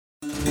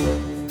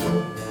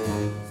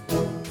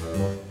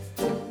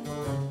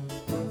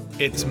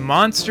It's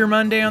Monster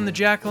Monday on the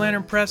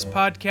Jack-O-Lantern Press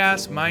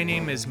podcast. My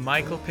name is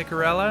Michael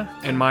Picarella.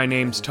 And my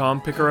name's Tom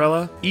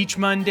Picarella. Each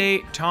Monday,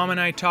 Tom and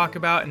I talk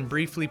about and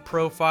briefly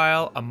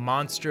profile a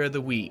monster of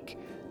the week.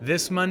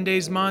 This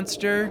Monday's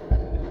monster,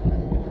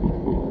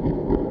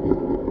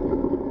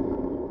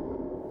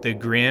 the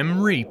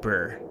Grim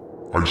Reaper.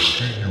 I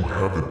see you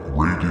haven't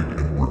rated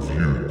and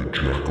reviewed the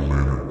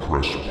Jack-O-Lantern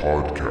Press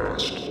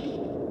podcast.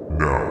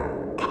 Now,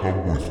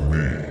 come with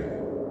me.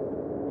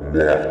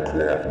 Walk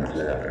with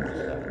me.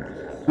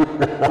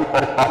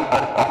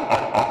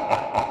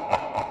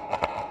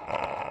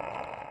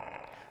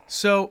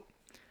 So,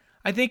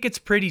 I think it's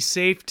pretty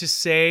safe to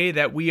say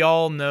that we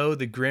all know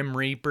the Grim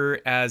Reaper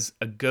as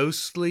a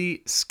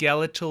ghostly,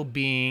 skeletal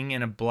being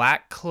in a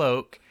black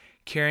cloak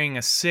carrying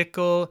a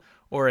sickle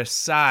or a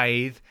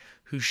scythe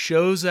who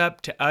shows up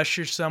to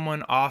usher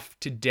someone off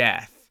to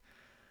death.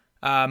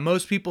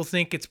 Most people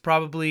think it's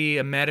probably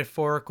a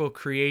metaphorical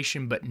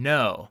creation, but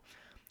no.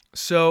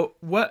 So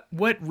what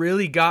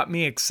really got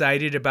me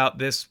excited about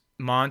this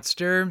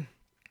monster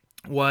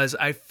was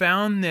I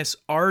found this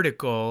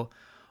article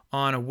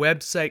on a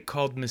website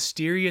called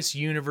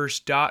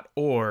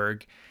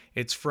mysteriousuniverse.org.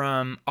 It's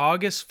from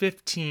August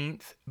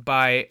 15th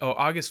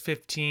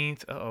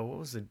what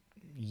was the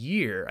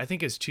year? I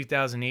think it's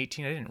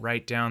 2018. I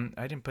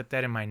didn't put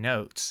that in my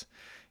notes.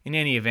 In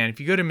any event, if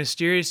you go to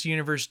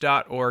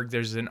mysteriousuniverse.org,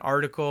 there's an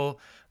article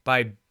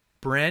by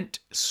Brent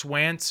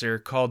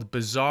Swancer called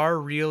Bizarre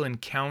Real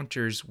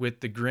Encounters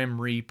with the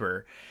Grim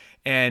Reaper.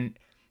 And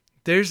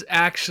there's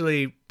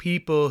actually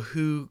people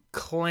who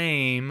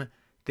claim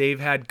they've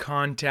had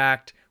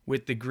contact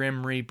with the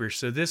Grim Reaper.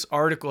 So this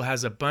article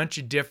has a bunch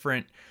of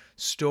different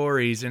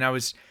stories. And I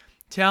was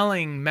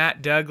telling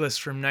Matt Douglas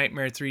from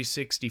Nightmare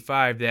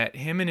 365 that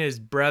him and his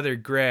brother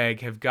Greg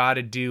have got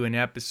to do an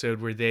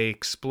episode where they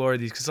explore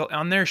these. Because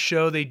on their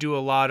show, they do a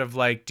lot of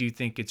like, do you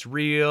think it's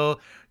real?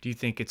 Do you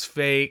think it's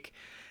fake?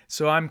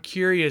 So I'm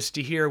curious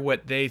to hear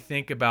what they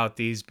think about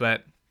these,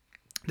 but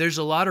there's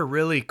a lot of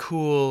really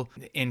cool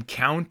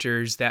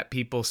encounters that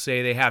people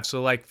say they have.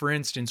 So like, for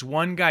instance,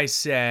 one guy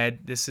said,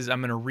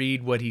 I'm going to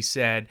read what he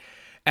said.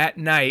 At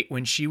night,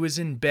 when she was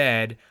in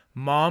bed,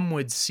 Mom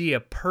would see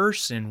a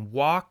person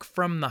walk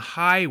from the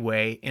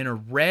highway in a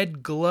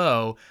red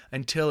glow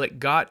until it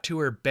got to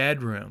her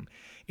bedroom.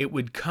 It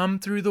would come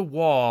through the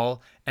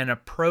wall and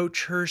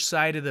approach her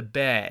side of the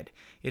bed.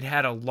 It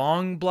had a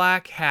long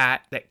black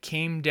hat that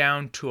came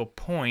down to a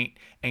point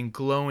and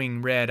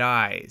glowing red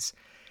eyes.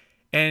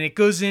 And it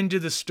goes into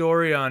the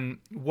story on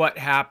what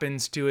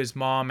happens to his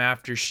mom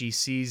after she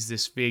sees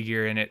this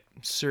figure, and it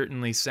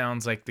certainly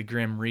sounds like the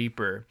Grim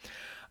Reaper.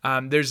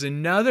 There's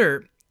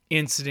another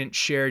incident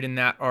shared in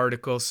that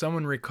article,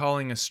 someone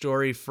recalling a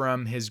story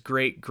from his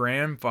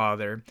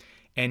great-grandfather,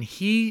 and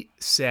he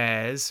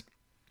says,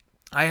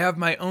 I have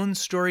my own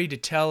story to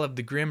tell of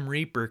the Grim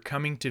Reaper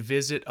coming to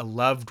visit a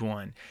loved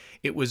one.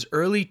 It was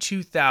early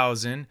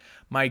 2000.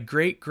 My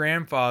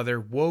great-grandfather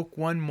woke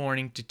one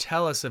morning to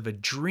tell us of a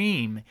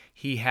dream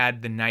he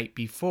had the night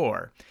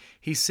before.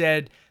 He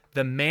said,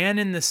 the man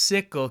in the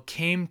sickle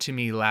came to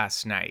me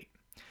last night.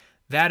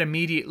 That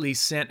immediately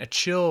sent a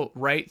chill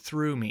right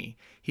through me.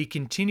 He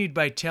continued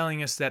by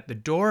telling us that the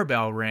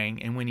doorbell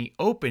rang, and when he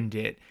opened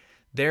it,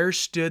 there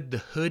stood the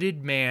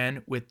hooded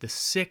man with the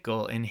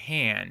sickle in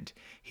hand.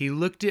 He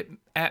looked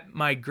at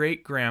my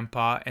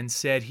great-grandpa and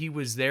said he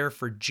was there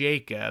for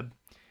Jacob,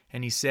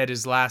 and he said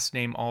his last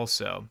name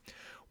also.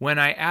 When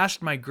I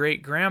asked my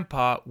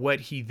great-grandpa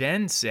what he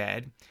then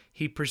said,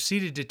 he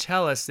proceeded to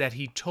tell us that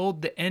he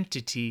told the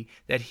entity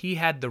that he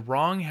had the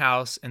wrong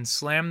house and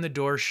slammed the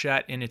door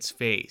shut in its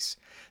face.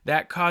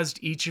 That caused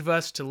each of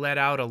us to let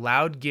out a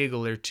loud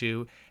giggle or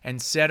two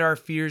and set our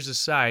fears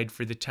aside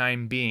for the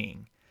time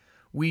being.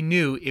 We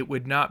knew it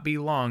would not be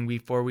long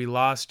before we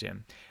lost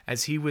him,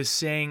 as he was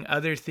saying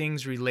other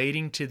things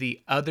relating to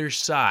the other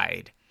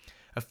side.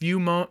 A few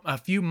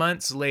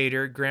months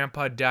later,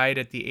 Grandpa died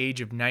at the age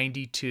of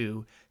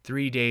 92,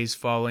 3 days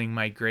following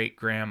my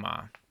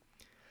great-grandma.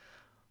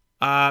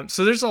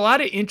 So there's a lot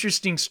of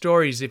interesting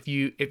stories if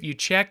you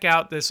check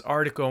out this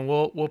article, and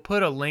we'll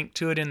put a link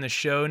to it in the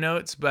show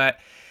notes, but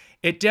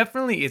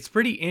it's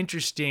pretty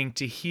interesting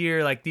to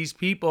hear like these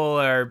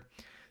people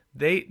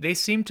they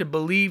seem to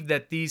believe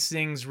that these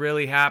things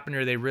really happened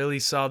or they really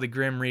saw the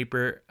Grim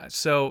Reaper.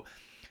 So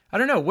I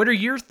don't know, what are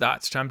your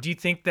thoughts, Tom? Do you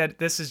think that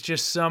this is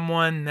just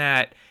someone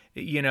that,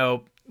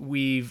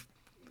 we've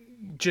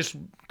just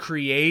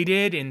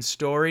created in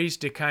stories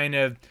to kind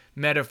of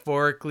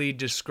metaphorically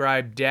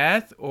describe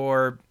death,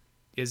 or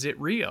is it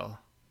real?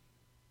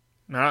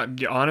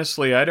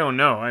 Honestly, I don't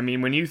know. I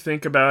mean, when you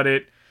think about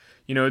it,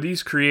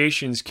 these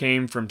creations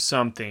came from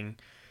something.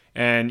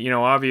 And,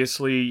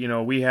 obviously,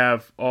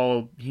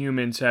 all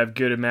humans have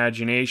good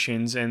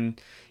imaginations.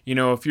 And,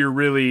 if you're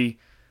really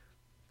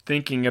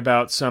thinking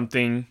about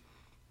something,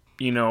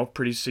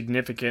 pretty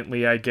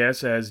significantly, I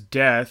guess, as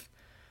death,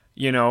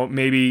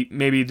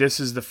 maybe this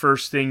is the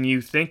first thing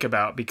you think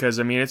about, because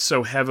I mean it's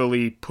so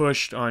heavily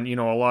pushed on,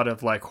 a lot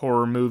of like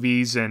horror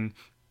movies and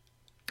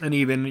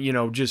even,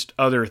 just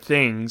other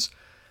things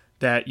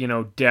that,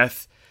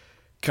 death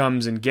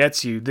comes and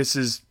gets you. This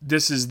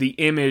is the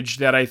image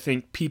that I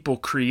think people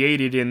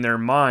created in their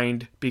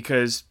mind,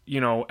 because,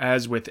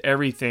 as with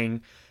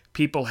everything,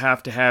 people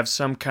have to have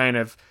some kind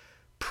of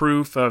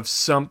proof of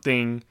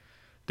something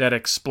that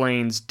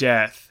explains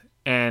death.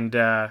 And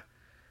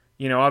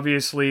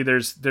obviously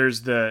there's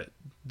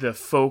the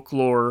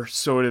folklore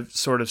sort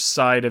of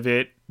side of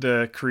it,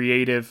 the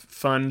creative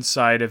fun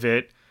side of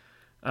it,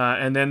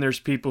 and then there's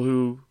people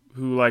who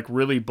like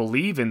really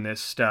believe in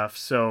this stuff.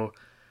 So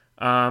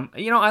I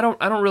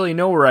don't really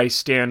know where I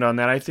stand on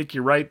that. I think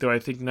you're right, though. I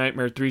think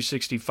Nightmare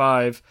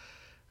 365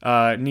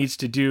 needs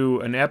to do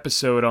an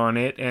episode on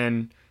it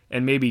and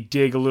maybe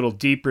dig a little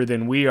deeper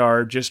than we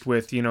are, just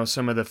with,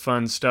 some of the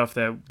fun stuff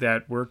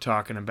that we're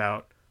talking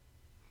about.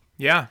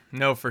 Yeah,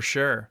 no, for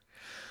sure.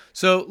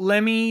 So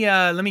let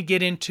me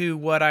get into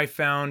what I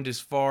found as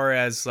far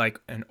as like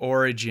an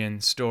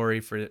origin story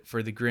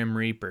for the Grim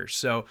Reaper.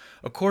 So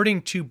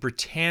according to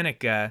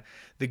Britannica,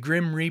 the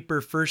Grim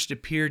Reaper first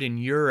appeared in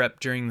Europe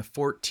during the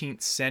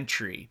 14th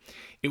century.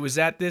 It was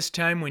at this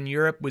time when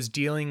Europe was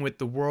dealing with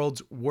the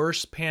world's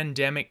worst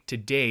pandemic to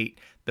date,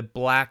 the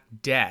Black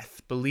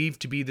Death,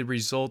 believed to be the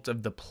result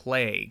of the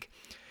plague.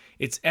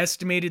 It's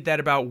estimated that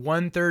about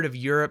 1/3 of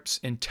Europe's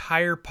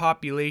entire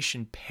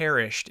population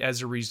perished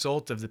as a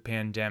result of the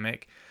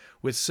pandemic,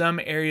 with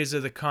some areas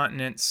of the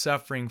continent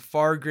suffering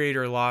far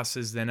greater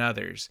losses than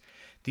others.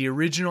 The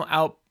original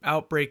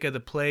outbreak of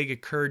the plague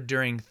occurred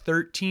during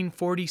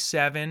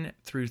 1347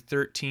 through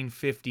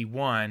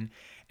 1351,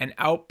 and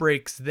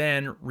outbreaks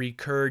then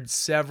recurred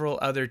several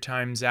other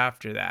times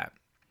after that.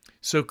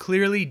 So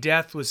clearly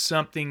death was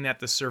something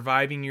that the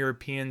surviving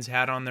Europeans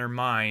had on their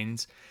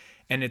minds,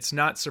 and it's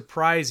not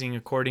surprising,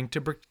 according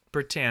to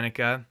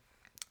Britannica,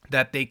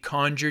 that they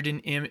conjured an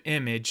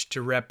image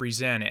to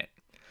represent it.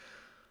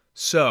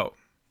 So,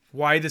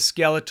 why the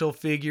skeletal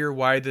figure?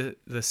 Why the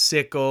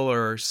sickle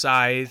or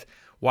scythe?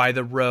 Why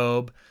the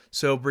robe?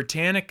 So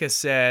Britannica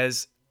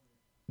says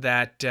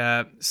that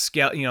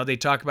they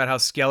talk about how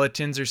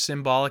skeletons are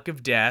symbolic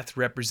of death,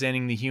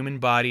 representing the human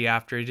body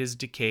after it is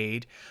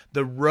decayed.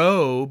 The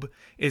robe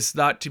is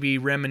thought to be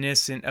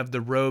reminiscent of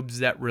the robes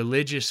that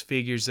religious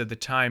figures of the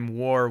time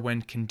wore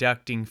when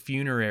conducting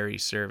funerary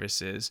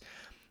services.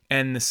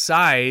 And the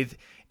scythe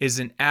is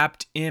an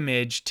apt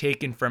image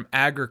taken from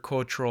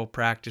agricultural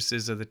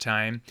practices of the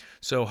time.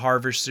 So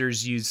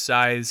harvesters used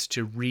scythes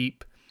to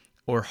reap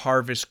or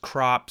harvest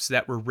crops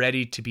that were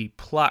ready to be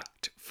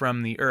plucked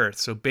from the earth.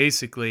 So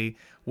basically,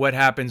 what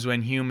happens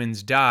when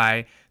humans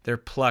die? They're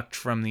plucked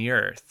from the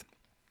earth.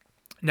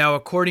 Now,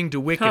 according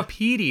to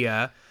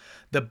Wikipedia,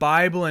 the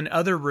Bible and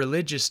other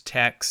religious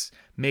texts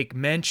make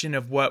mention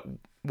of what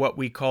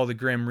we call the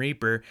Grim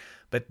Reaper,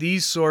 but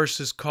these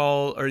sources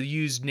call or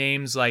use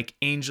names like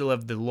Angel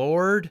of the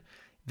Lord,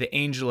 the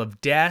Angel of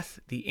Death,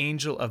 the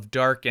Angel of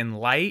Dark and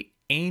Light,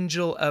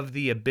 Angel of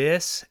the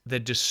Abyss,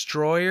 the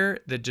Destroyer,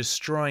 the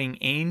Destroying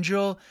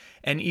Angel,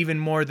 and even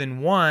more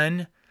than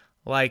one,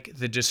 like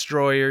the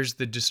Destroyers,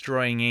 the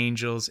Destroying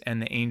Angels,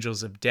 and the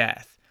Angels of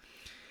Death.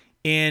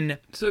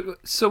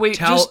 So wait,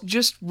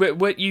 just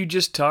what you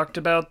just talked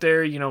about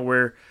there,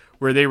 where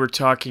they were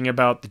talking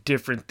about the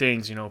different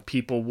things,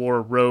 people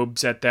wore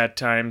robes at that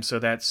time, so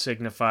that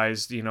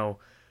signifies, the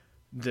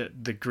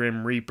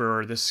Grim Reaper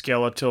or the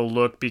skeletal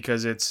look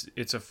because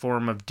it's a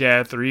form of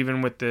death, or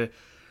even with the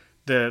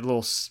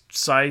little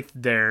scythe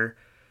there.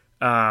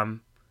 The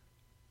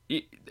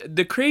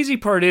crazy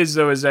part is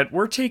that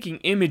we're taking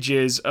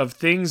images of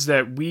things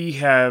that we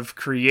have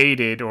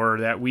created or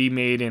that we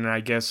made in,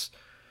 I guess,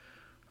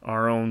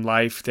 our own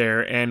life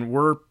there, and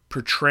we're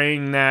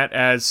portraying that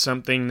as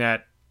something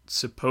that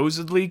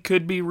supposedly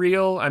could be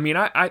real. I mean,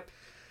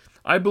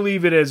 I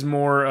believe it as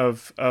more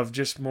of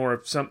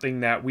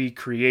something that we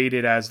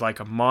created as like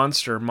a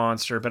monster,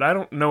 but I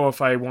don't know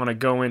if I want to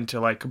go into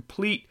like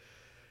complete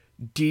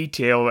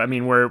detail. I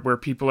mean, where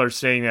people are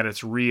saying that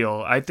it's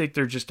real. I think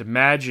they're just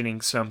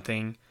imagining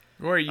something.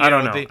 Or I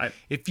don't know.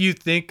 If you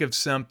think of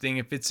something,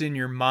 if it's in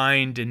your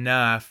mind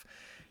enough,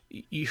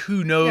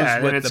 who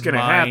knows what it's going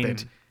to happen.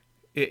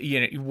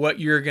 What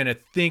you're going to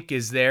think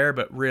is there,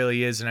 but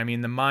really isn't. I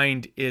mean, the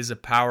mind is a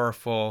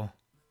powerful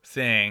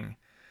thing.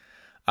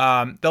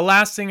 The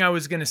last thing I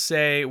was going to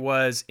say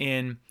was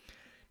in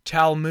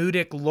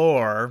Talmudic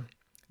lore,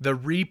 the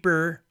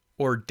Reaper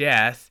or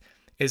Death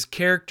is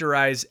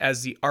characterized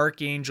as the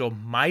Archangel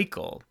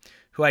Michael,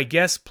 who I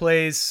guess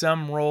plays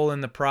some role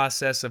in the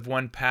process of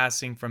one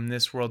passing from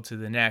this world to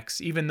the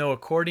next, even though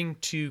according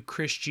to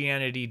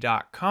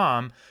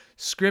Christianity.com,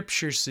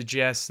 Scripture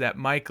suggests that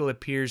Michael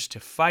appears to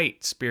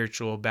fight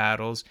spiritual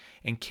battles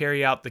and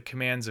carry out the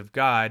commands of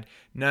God,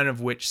 none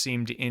of which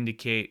seem to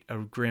indicate a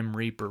Grim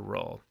Reaper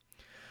role.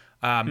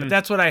 But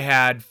that's what I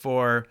had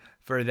for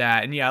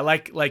that. And yeah,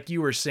 like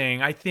you were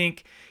saying, I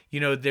think,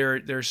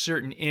 there are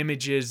certain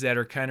images that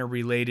are kind of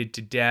related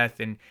to death,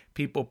 and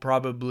people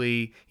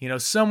probably,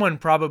 someone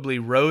probably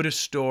wrote a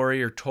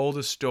story or told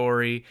a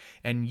story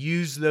and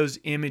used those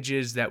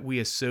images that we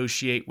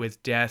associate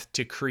with death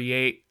to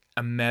create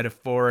a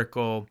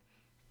metaphorical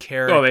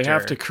character. Oh, they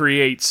have to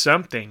create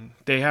something.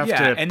 They have to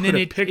and put then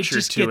a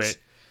picture to it.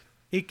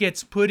 It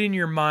gets put in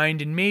your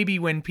mind, and maybe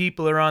when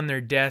people are on their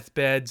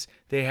deathbeds,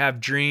 they have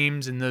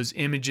dreams and those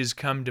images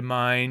come to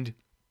mind,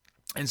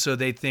 and so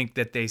they think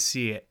that they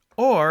see it.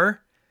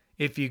 Or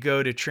if you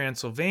go to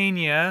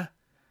Transylvania,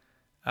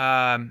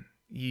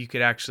 you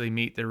could actually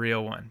meet the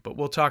real one. But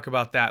we'll talk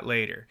about that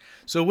later.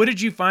 So what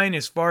did you find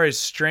as far as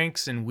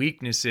strengths and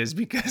weaknesses?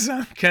 Because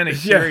I'm kind of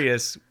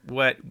curious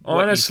what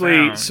honestly,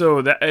 you found.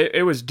 so that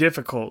it was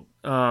difficult.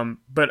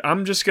 But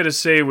I'm just gonna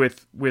say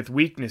with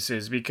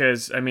weaknesses,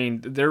 because I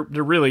mean there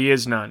really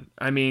is none.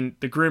 I mean,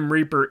 the Grim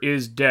Reaper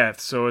is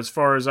death, so as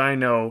far as I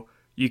know,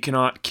 you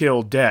cannot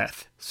kill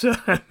death. So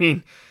I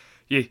mean,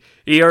 he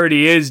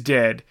already is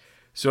dead.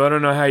 So I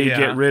don't know how you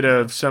get rid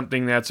of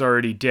something that's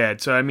already dead.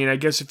 So I mean, I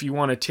guess if you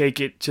want to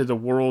take it to the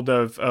world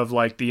of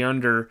like the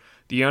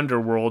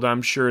underworld,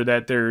 I'm sure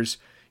that there's,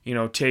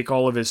 take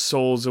all of his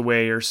souls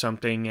away or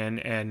something,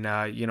 and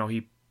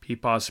he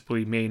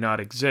possibly may not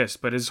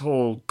exist, but his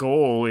whole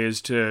goal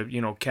is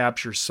to,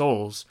 capture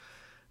souls.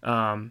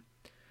 I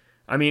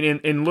mean,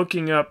 in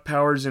looking up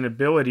powers and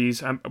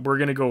abilities, we're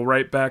going to go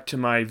right back to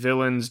my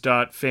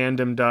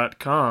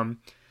villains.fandom.com,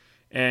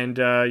 and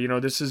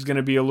this is going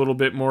to be a little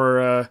bit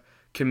more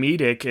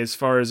comedic as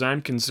far as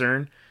I'm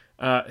concerned.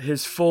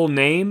 His full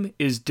name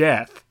is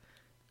Death.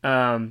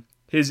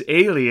 His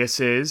alias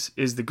is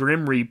the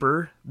Grim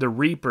Reaper, the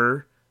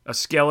Reaper, a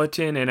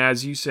skeleton, and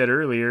as you said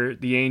earlier,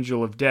 the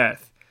Angel of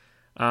Death.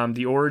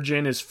 The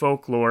origin is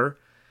folklore.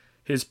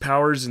 His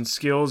powers and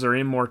skills are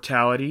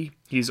immortality.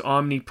 He's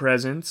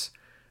omnipresence,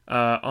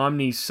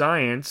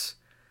 omniscience,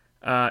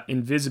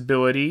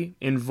 invisibility,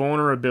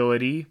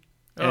 invulnerability,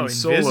 and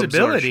soul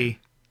invisibility. absorption.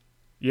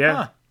 Yeah.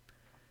 Huh.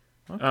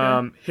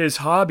 Okay. His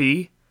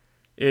hobby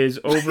is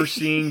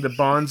overseeing the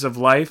bonds of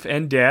life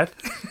and death.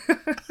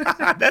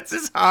 That's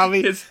his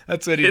hobby.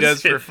 That's what he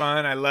does for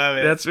fun. I love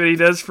it. That's what he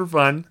does for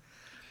fun.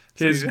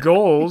 His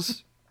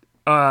goals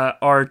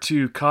are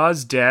to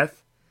cause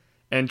death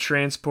and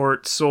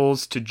transport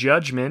souls to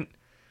judgment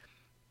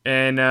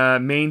and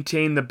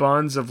maintain the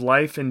bonds of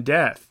life and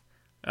death.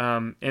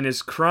 And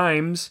his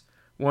crimes,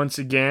 once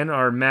again,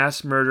 are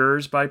mass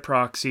murderers by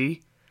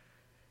proxy,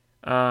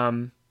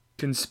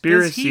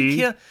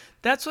 conspiracy.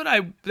 That's what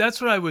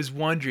I was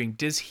wondering.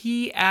 Does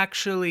he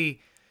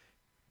actually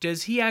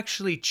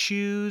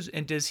choose,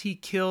 and does he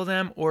kill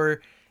them,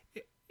 or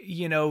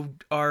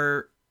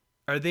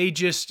are they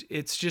just,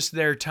 it's just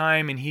their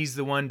time and he's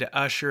the one to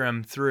usher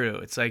them through?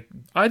 It's like,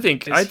 I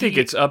think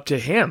it's up to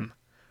him.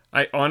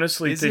 I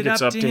honestly think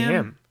it's up to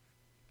him.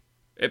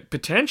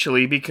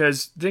 Potentially,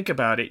 because think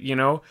about it,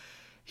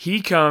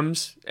 he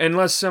comes,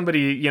 unless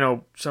somebody,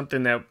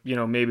 something that,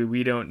 maybe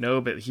we don't know,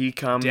 but he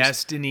comes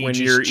destiny when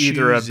you're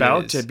either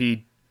about to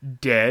be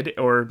dead,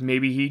 or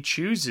maybe he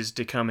chooses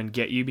to come and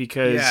get you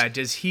because... Yeah,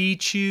 does he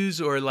choose,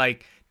 or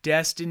like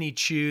destiny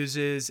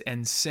chooses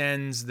and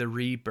sends the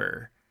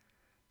Reaper?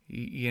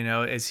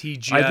 As he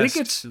just... I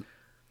think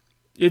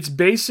it's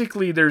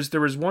basically, there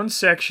was one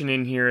section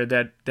in here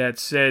that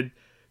said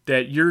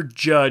that you're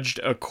judged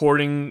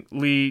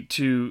accordingly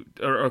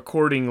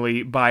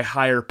by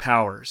higher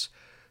powers.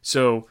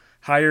 So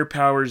higher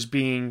powers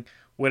being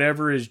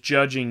whatever is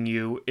judging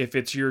you. If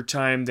it's your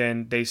time,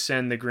 then they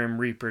send the Grim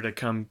Reaper to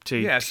come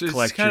to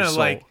collect your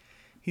soul.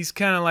 He's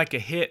kind of like a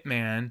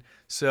hitman.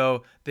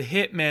 So the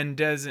hitman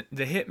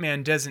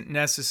doesn't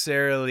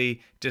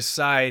necessarily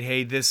decide,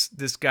 hey, this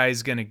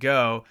guy's gonna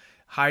go.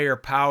 Higher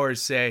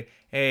powers say,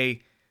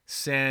 hey,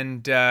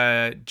 send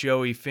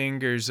Joey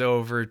Fingers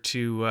over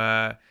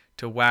to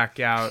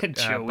whack out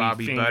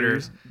Bobby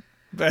Fingers.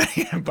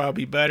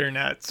 Bobby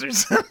Butternuts or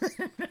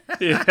something.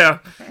 Yeah.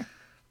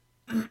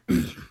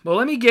 Well,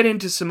 let me get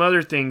into some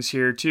other things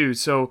here too.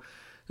 So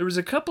there was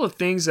a couple of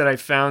things that I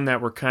found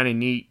that were kind of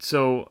neat.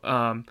 So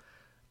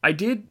I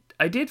did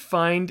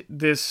find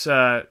this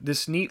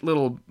neat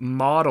little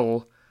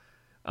model.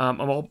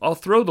 I'll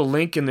throw the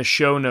link in the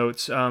show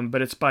notes,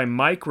 but it's by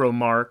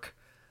Micromark,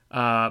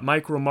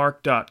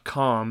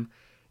 micromark.com,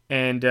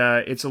 and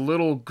it's a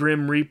little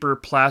Grim Reaper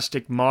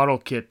plastic model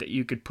kit that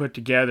you could put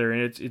together,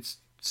 and it's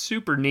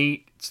super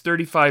neat. It's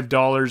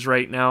 $35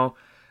 right now.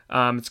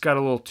 It's got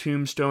a little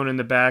tombstone in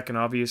the back, and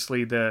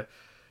obviously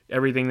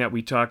everything that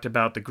we talked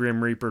about, the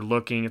Grim Reaper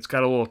looking. It's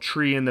got a little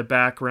tree in the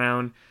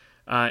background,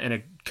 and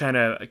a kind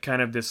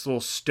of this little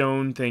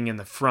stone thing in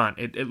the front.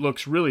 It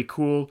looks really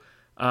cool.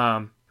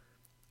 I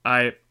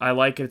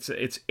like it.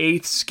 It's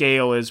 8th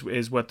scale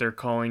is what they're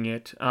calling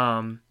it.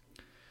 And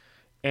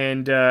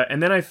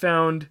then I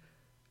found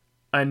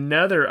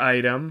another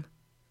item.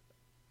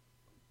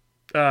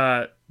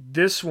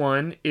 This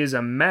one is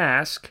a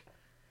mask,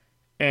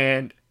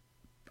 and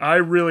I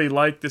really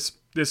like this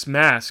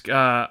mask.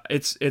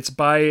 It's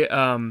by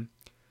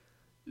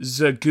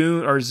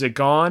Zagoon or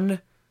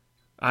Zagon.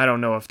 I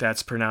don't know if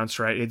that's pronounced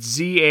right. It's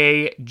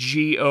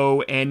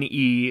Zagone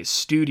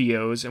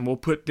Studios, and we'll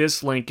put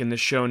this link in the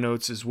show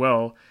notes as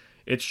well.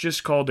 It's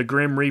just called the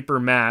Grim Reaper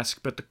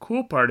mask, but the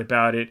cool part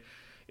about it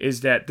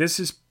is that this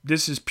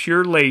is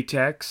pure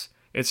latex.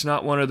 It's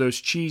not one of those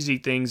cheesy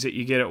things that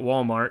you get at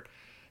Walmart,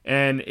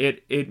 and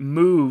it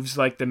moves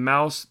like the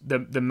mouth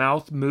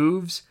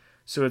moves,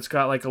 so it's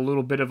got like a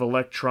little bit of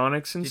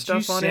electronics and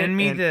stuff on it. Did you send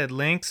me the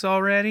links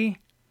already?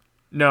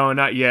 No,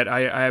 not yet.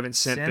 I haven't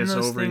sent this over yet.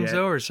 Send those things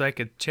over so I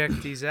could check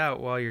these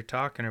out while you're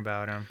talking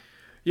about them.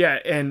 Yeah,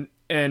 and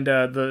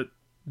the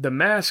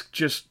mask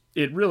just,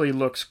 it really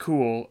looks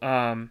cool.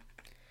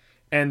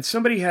 And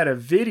somebody had a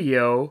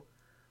video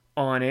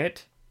on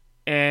it,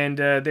 and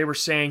they were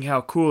saying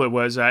how cool it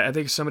was. I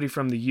think somebody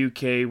from the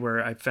UK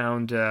where I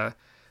found a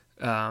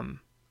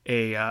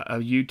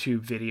YouTube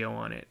video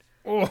on it.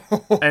 Oh,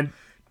 and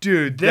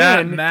dude,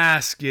 then, that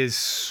mask is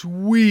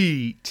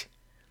sweet.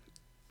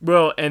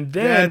 Well, and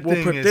then That we'll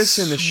thing put is this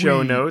in the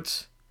show sweet.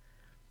 notes.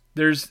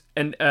 There's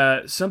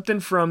something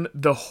from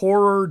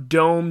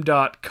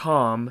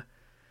thehorrordome.com,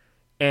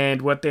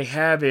 and what they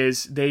have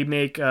is they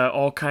make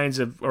all kinds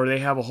of, or they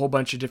have a whole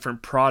bunch of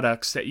different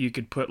products that you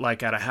could put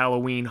like at a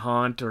Halloween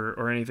haunt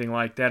or anything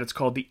like that. It's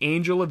called the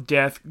Angel of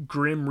Death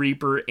Grim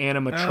Reaper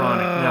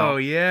animatronic. Oh,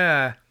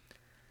 yeah.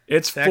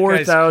 It's That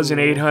guy's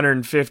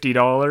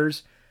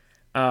 $4,850.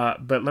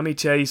 But let me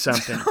tell you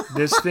something.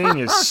 This thing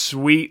is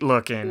sweet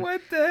looking.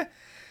 What the?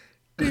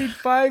 Dude,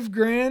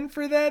 $5,000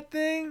 for that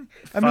thing?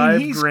 I mean,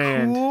 he's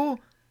 $5,000. cool.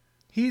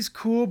 He's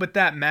cool, but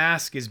that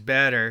mask is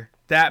better.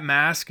 That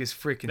mask is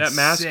freaking That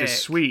mask sick.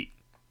 is sweet.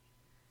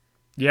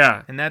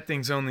 Yeah. And that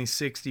thing's only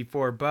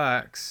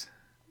 $64.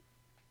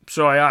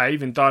 So I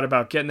even thought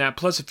about getting that.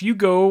 Plus, if you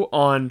go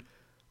on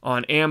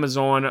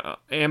Amazon or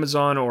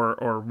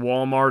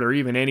Walmart or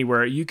even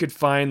anywhere, you could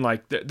find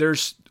like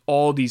there's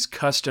all these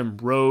custom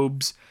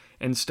robes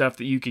and stuff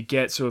that you could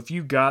get. So if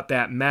you got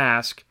that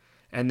mask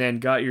and then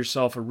got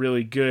yourself a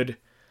really good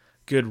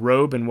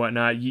robe and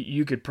whatnot,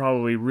 you could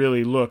probably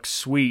really look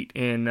sweet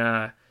in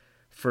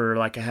for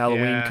like a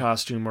Halloween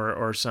costume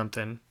or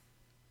something.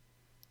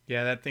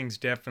 Yeah, that thing's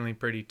definitely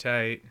pretty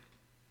tight.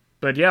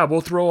 But yeah,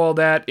 we'll throw all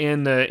that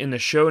in the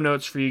show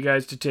notes for you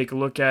guys to take a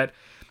look at.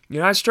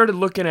 You know, I started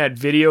looking at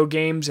video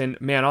games, and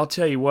man, I'll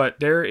tell you what,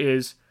 there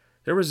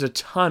was a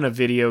ton of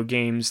video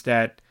games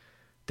that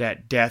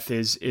death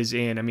is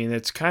in. I mean,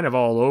 it's kind of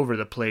all over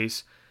the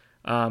place.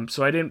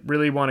 So I didn't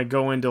really want to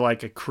go into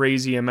like a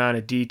crazy amount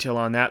of detail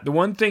on that. The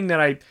one thing that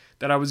I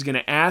was going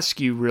to ask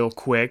you real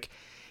quick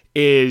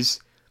is,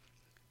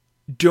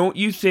 don't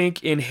you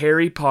think in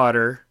Harry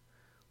Potter,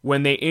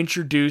 when they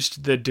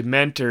introduced the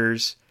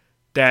Dementors,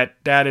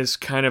 that is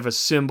kind of a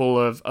symbol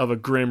of a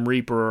Grim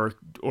Reaper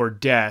or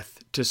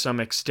death to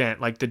some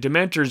extent? Like the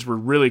Dementors were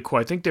really cool.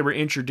 I think they were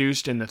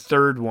introduced in the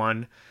third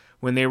one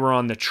when they were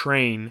on the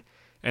train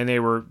and they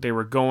were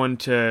going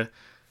to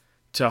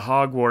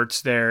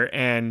Hogwarts there,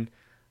 and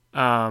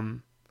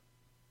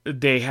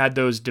they had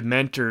those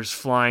Dementors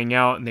flying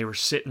out, and they were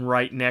sitting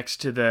right next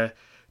to the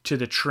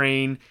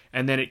train,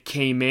 and then it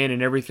came in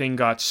and everything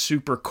got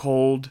super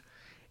cold,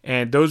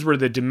 and those were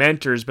the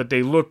Dementors, but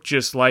they looked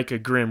just like a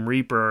Grim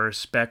Reaper or a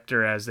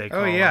Spectre, as they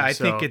call them. Oh yeah, I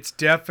think it's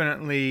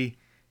definitely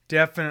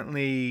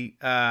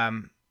a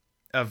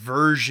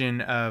version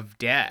of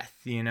death,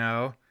 you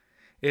know?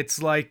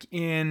 It's like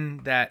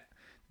in that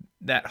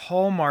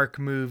Hallmark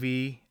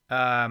movie,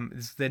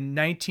 it's the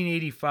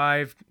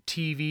 1985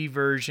 TV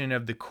version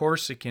of the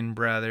Corsican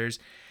Brothers,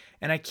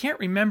 and I can't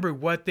remember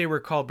what they were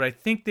called, but I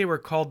think they were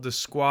called the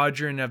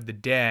Squadron of the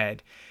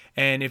Dead.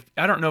 And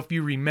I don't know if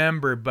you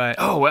remember, but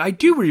oh, I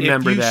do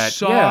remember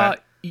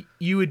that.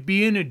 You would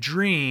be in a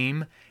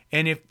dream,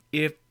 and if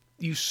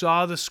you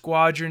saw the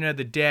Squadron of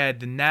the Dead,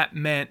 then that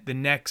meant the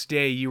next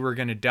day you were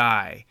going to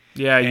die.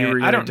 Yeah, you were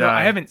going to die.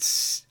 I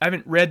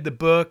haven't read the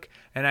book,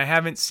 and I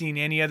haven't seen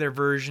any other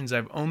versions.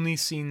 I've only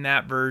seen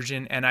that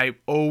version, and I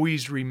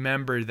always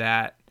remember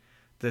that.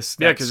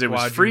 Because it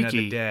was freaky. Of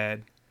the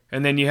Dead.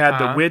 And then you had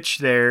the witch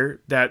there.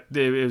 That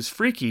it was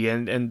freaky,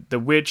 and the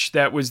witch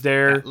that was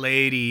there. That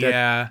lady,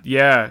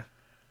 yeah.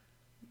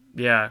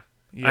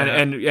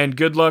 And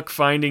good luck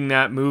finding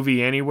that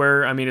movie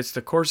anywhere. I mean, it's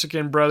the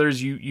Corsican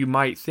Brothers. You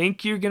might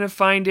think you're gonna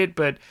find it,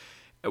 but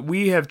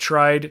we have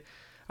tried.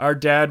 Our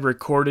dad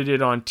recorded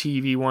it on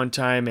TV one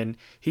time, and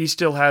he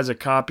still has a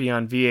copy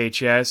on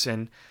VHS.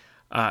 And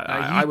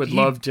I would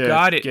love to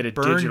get a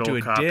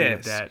digital copy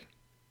of that.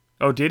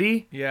 Oh, did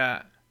he?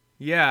 Yeah.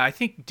 I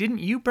think, didn't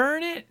you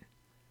burn it?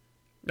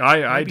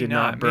 I did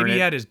not burn it. Maybe he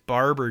had his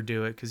barber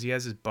do it, because he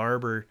has his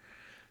barber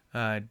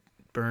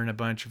burn a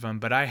bunch of them.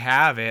 But I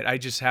have it. I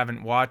just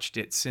haven't watched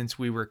it since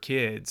we were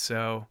kids.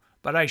 So,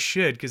 but I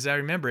should, because I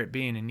remember it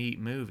being a neat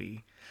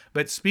movie.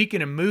 But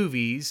speaking of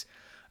movies,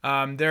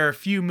 there are a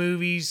few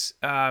movies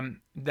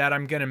that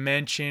I'm going to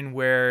mention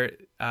where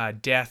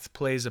death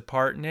plays a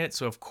part in it.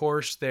 So, of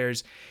course,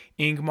 there's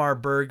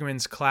Ingmar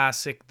Bergman's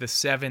classic The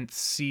Seventh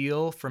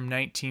Seal from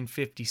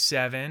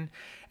 1957.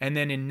 And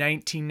then in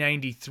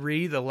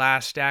 1993, The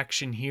Last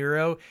Action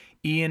Hero.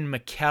 Ian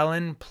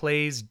McKellen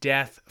plays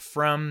Death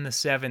from the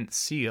Seventh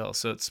Seal,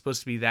 so it's supposed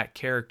to be that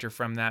character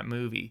from that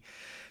movie.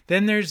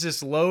 Then there's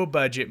this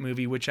low-budget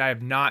movie, which I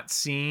have not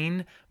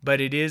seen,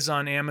 but it is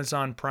on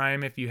Amazon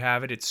Prime if you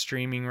have it. It's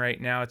streaming right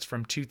now. It's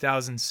from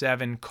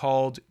 2007,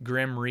 called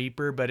Grim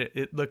Reaper, but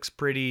it looks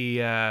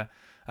pretty, I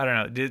don't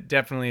know, it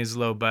definitely is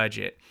low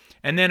budget.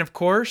 And then, of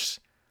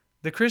course,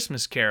 The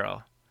Christmas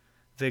Carol.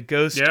 The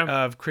ghost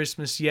of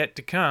Christmas Yet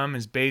to Come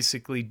is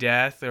basically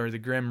Death, or the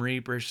Grim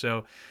Reaper.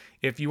 So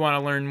if you want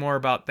to learn more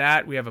about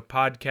that, we have a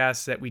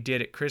podcast that we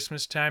did at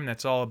Christmas time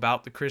that's all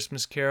about the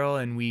Christmas Carol,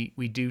 and we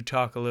do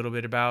talk a little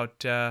bit about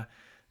the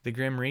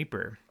Grim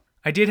Reaper.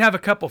 I did have a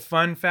couple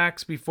fun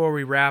facts before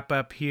we wrap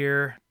up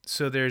here.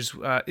 So there's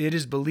it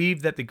is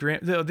believed that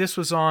this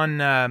was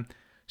on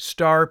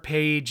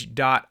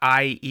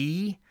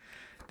starpage.ie.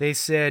 They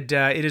said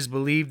it is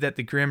believed that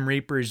the Grim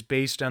Reaper is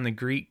based on the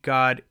Greek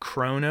god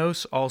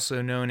Kronos,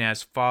 also known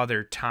as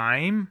Father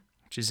Time,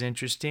 which is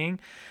interesting.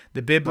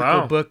 The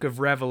biblical book of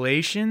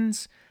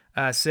Revelations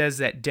says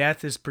that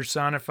death is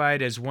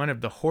personified as one of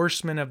the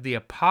horsemen of the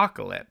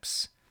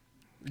apocalypse.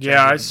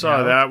 Yeah, I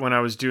saw that when I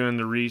was doing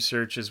the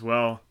research as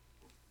well.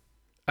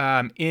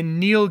 In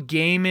Neil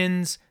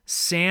Gaiman's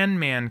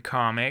Sandman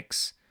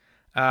comics,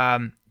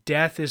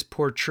 death is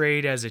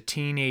portrayed as a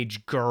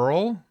teenage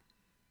girl.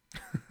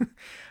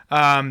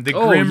 The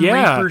Grim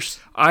Reaper.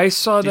 I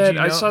saw that.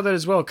 I saw that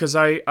as well because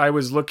I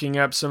was looking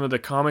up some of the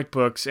comic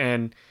books,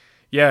 and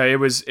yeah, it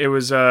was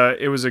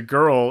a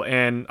girl,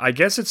 and I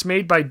guess it's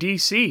made by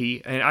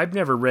DC, and I've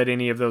never read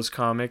any of those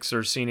comics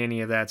or seen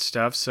any of that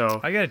stuff, so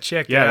I gotta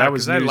check it out. That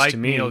was news I like to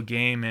me. Neil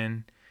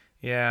Gaiman.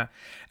 Yeah,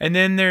 and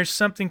then there's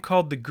something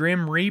called the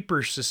Grim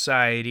Reaper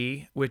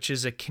Society, which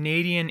is a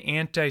Canadian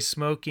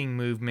anti-smoking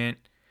movement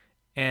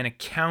and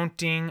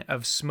accounting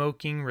of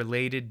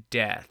smoking-related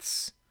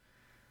deaths.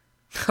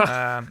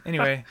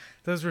 Anyway,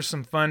 those were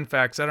some fun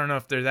facts. I don't know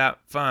if they're that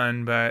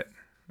fun, but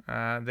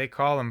they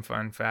call them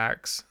fun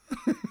facts.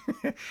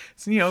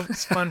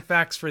 It's fun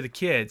facts for the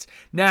kids.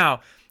 Now,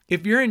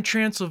 if you're in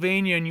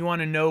Transylvania and you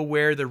want to know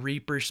where the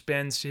Reaper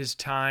spends his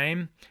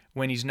time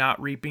when he's not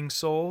reaping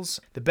souls,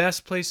 the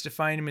best place to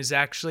find him is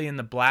actually in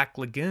the Black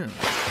Lagoon.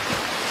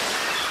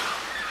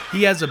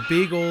 He has a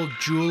big old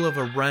jewel of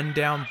a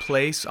rundown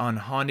place on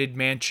Haunted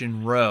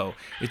Mansion Row.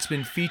 It's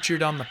been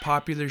featured on the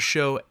popular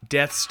show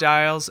Death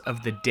Styles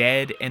of the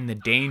Dead and the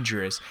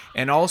Dangerous,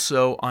 and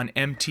also on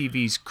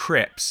MTV's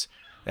Crips.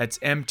 That's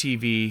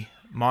MTV,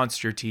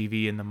 Monster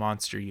TV in the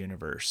Monster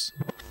Universe.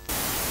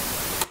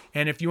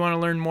 And if you want to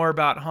learn more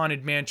about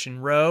Haunted Mansion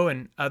Row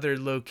and other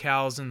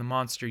locales in the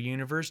Monster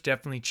Universe,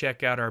 definitely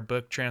check out our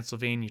book,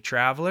 Transylvania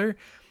Traveler,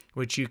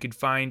 which you could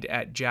find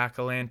at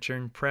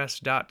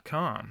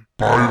jackalanternpress.com.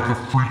 Buy the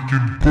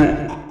freaking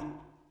book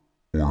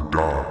or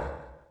die.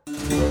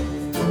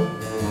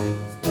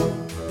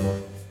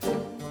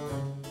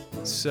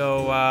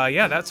 So,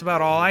 that's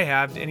about all I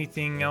have.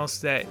 Anything else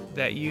that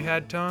you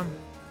had, Tom?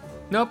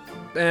 Nope.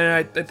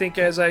 And I think,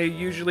 as I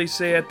usually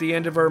say at the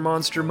end of our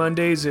Monster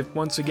Mondays, if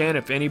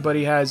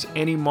anybody has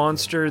any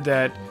monster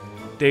that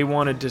they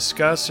want to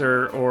discuss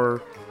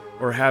or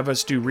have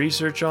us do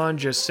research on,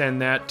 just send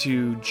that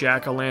to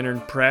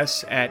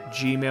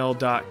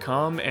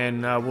jackalanternpress@gmail.com,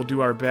 and we'll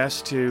do our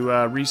best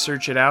to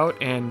research it out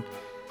and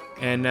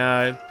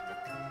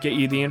get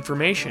you the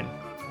information.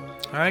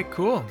 All right,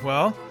 cool.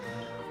 Well,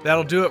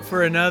 that'll do it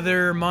for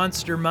another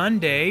Monster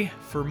Monday.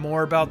 For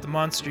more about the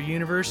Monster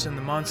Universe and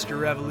the Monster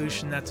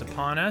Revolution that's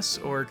upon us,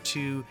 or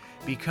to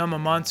become a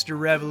Monster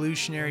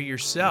Revolutionary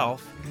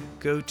yourself,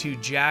 go to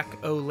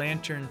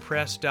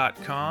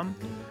jackolanternpress.com.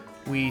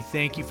 We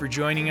thank you for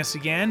joining us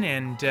again,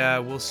 and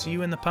we'll see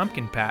you in the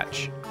pumpkin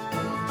patch.